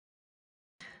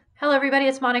Hello, everybody.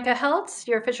 It's Monica Heltz,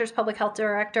 your Fishers Public Health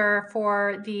Director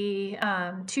for the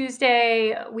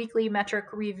Tuesday weekly metric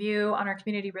review on our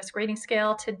community risk rating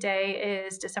scale. Today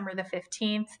is December the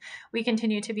 15th. We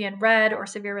continue to be in red or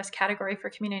severe risk category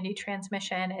for community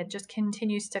transmission. It just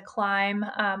continues to climb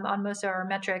on most of our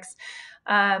metrics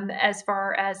as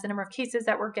far as the number of cases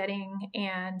that we're getting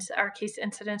and our case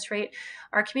incidence rate.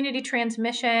 Our community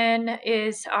transmission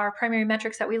is our primary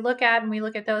metrics that we look at, and we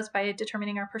look at those by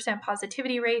determining our percent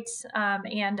positivity rates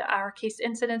and our case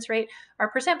incidence rate. Our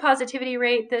percent positivity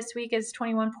rate this week is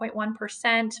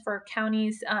 21.1% for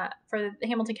counties, for the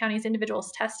Hamilton County's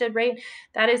individuals tested rate.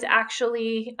 That is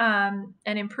actually an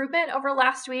improvement over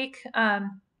last week.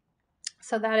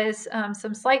 So that is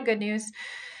some slight good news.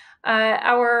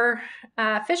 Our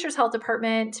Fishers Health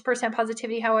Department percent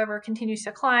positivity, however, continues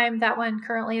to climb. That one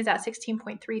currently is at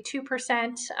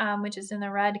 16.32%, which is in the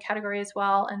red category as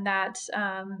well, and that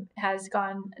has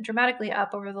gone dramatically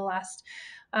up over the last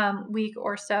week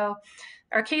or so.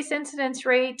 Our case incidence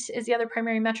rate is the other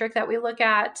primary metric that we look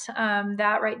at.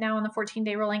 That right now on the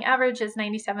 14-day rolling average is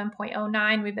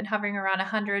 97.09. We've been hovering around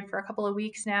 100 for a couple of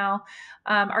weeks now.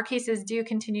 Our cases do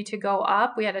continue to go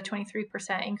up. We had a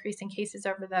 23% increase in cases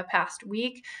over the past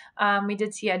week. We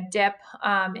did see a dip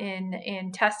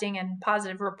in testing and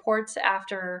positive reports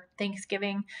after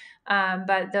Thanksgiving,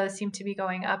 but those seem to be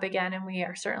going up again, and we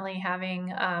are certainly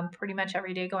having pretty much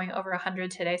every day going over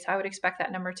 100 today. So I would expect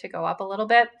that number to go up a little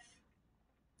bit.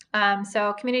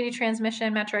 So community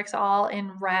transmission metrics all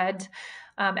in red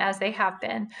as they have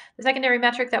been. The secondary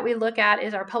metric that we look at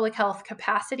is our public health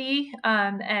capacity.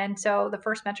 And so the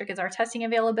first metric is our testing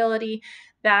availability.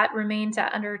 That remains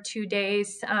at under 2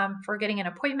 days for getting an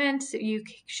appointment. You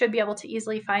should be able to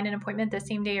easily find an appointment the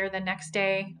same day or the next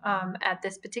day at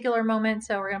this particular moment.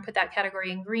 So we're going to put that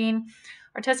category in green.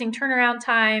 Our testing turnaround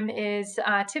time is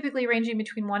typically ranging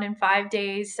between 1 and 5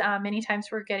 days. Many times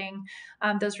we're getting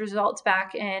those results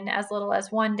back in as little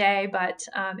as 1 day, but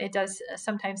it does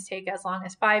sometimes take as long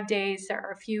as 5 days. There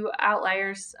are a few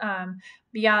outliers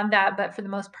beyond that, but for the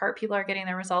most part, people are getting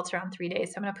their results around 3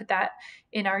 days. So I'm going to put that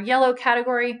in our yellow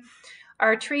category.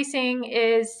 Our tracing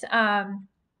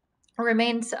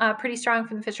remains pretty strong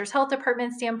from the Fishers Health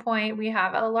Department standpoint. We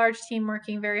have a large team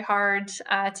working very hard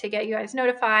to get you guys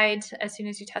notified as soon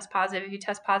as you test positive. If you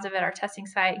test positive at our testing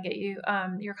site and get you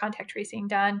your contact tracing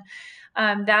done.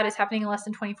 That is happening in less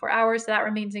than 24 hours. So that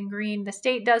remains in green. The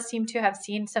state does seem to have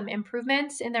seen some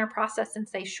improvements in their process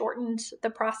since they shortened the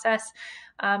process.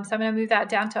 So I'm going to move that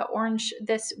down to orange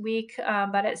this week,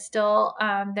 but it's still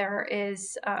there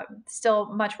is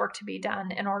still much work to be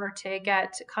done in order to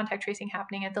get contact tracing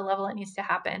happening at the level it needs to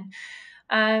happen.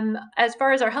 As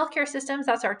far as our healthcare systems,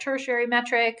 that's our tertiary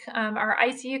metric. Our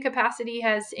ICU capacity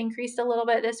has increased a little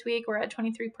bit this week. We're at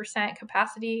 23%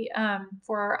 capacity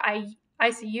for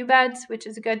ICU beds, which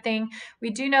is a good thing. We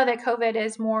do know that COVID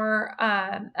is more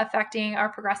affecting our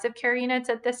progressive care units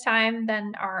at this time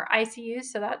than our ICUs,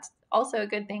 so that's also a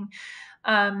good thing.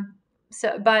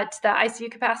 But the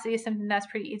ICU capacity is something that's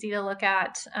pretty easy to look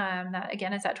at. That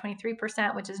again is at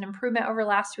 23%, which is an improvement over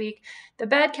last week. The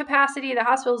bed capacity, the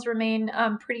hospitals remain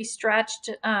pretty stretched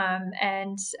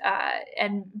and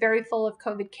very full of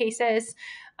COVID cases.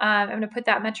 I'm going to put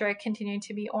that metric continuing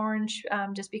to be orange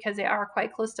just because they are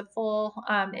quite close to full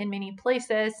in many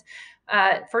places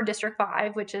for District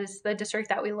 5, which is the district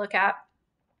that we look at.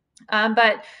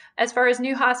 But as far as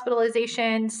new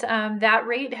hospitalizations, that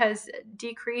rate has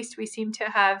decreased. We seem to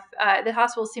have, the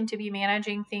hospitals seem to be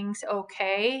managing things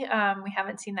okay. We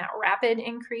haven't seen that rapid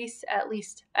increase, at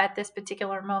least at this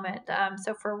particular moment.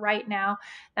 So for right now,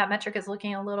 that metric is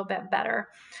looking a little bit better.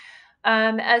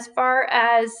 As far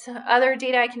as other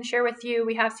data I can share with you,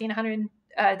 we have seen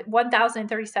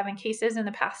 1,037 cases in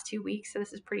the past 2 weeks. So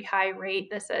this is pretty high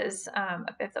rate. This is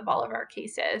a fifth of all of our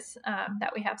cases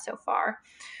that we have so far.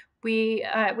 We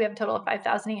have a total of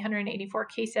 5,884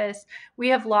 cases. We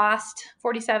have lost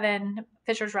 47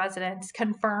 Fishers residents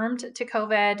confirmed to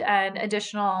COVID and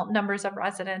additional numbers of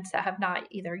residents that have not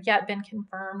either yet been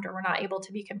confirmed or were not able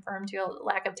to be confirmed due to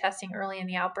lack of testing early in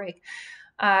the outbreak.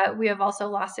 We have also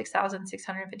lost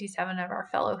 6,657 of our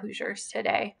fellow Hoosiers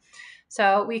today.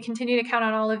 So we continue to count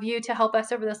on all of you to help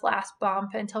us over this last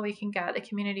bump until we can get the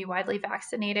community widely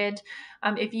vaccinated.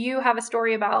 If you have a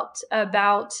story about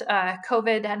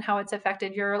COVID and how it's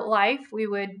affected your life, we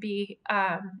would be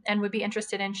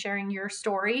interested in sharing your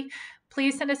story.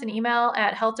 Please send us an email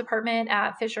at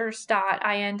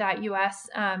healthdepartment@fishers.in.us.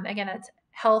 Again, it's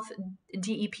health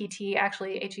DEPT,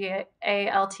 actually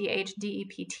HEALTH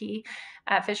DEPT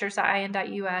at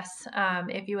fishers.in.us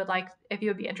if you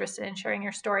would be interested in sharing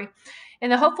your story. In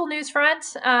the hopeful news front,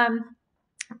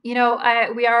 We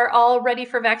are all ready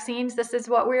for vaccines. This is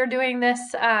what we're doing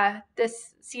this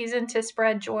season to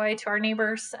spread joy to our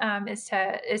neighbors. Is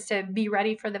to be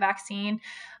ready for the vaccine.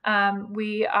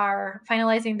 We are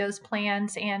finalizing those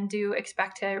plans and do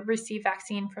expect to receive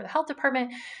vaccine for the health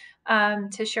department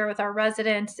to share with our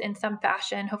residents in some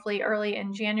fashion, hopefully early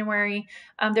in January.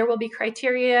 There will be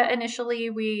criteria initially.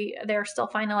 They're still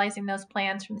finalizing those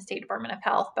plans from the State Department of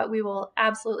Health, but we will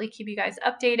absolutely keep you guys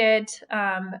updated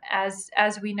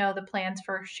as we know the plans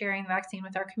for sharing the vaccine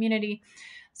with our community.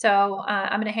 So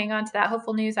I'm going to hang on to that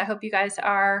hopeful news. I hope you guys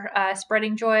are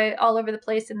spreading joy all over the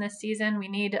place in this season. We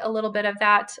need a little bit of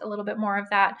that, a little bit more of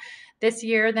that this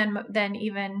year than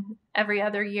even every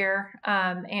other year.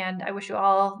 And I wish you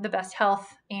all the best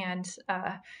health and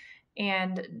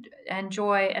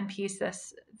joy and peace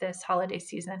this holiday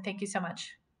season. Thank you so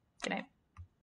much. Good night.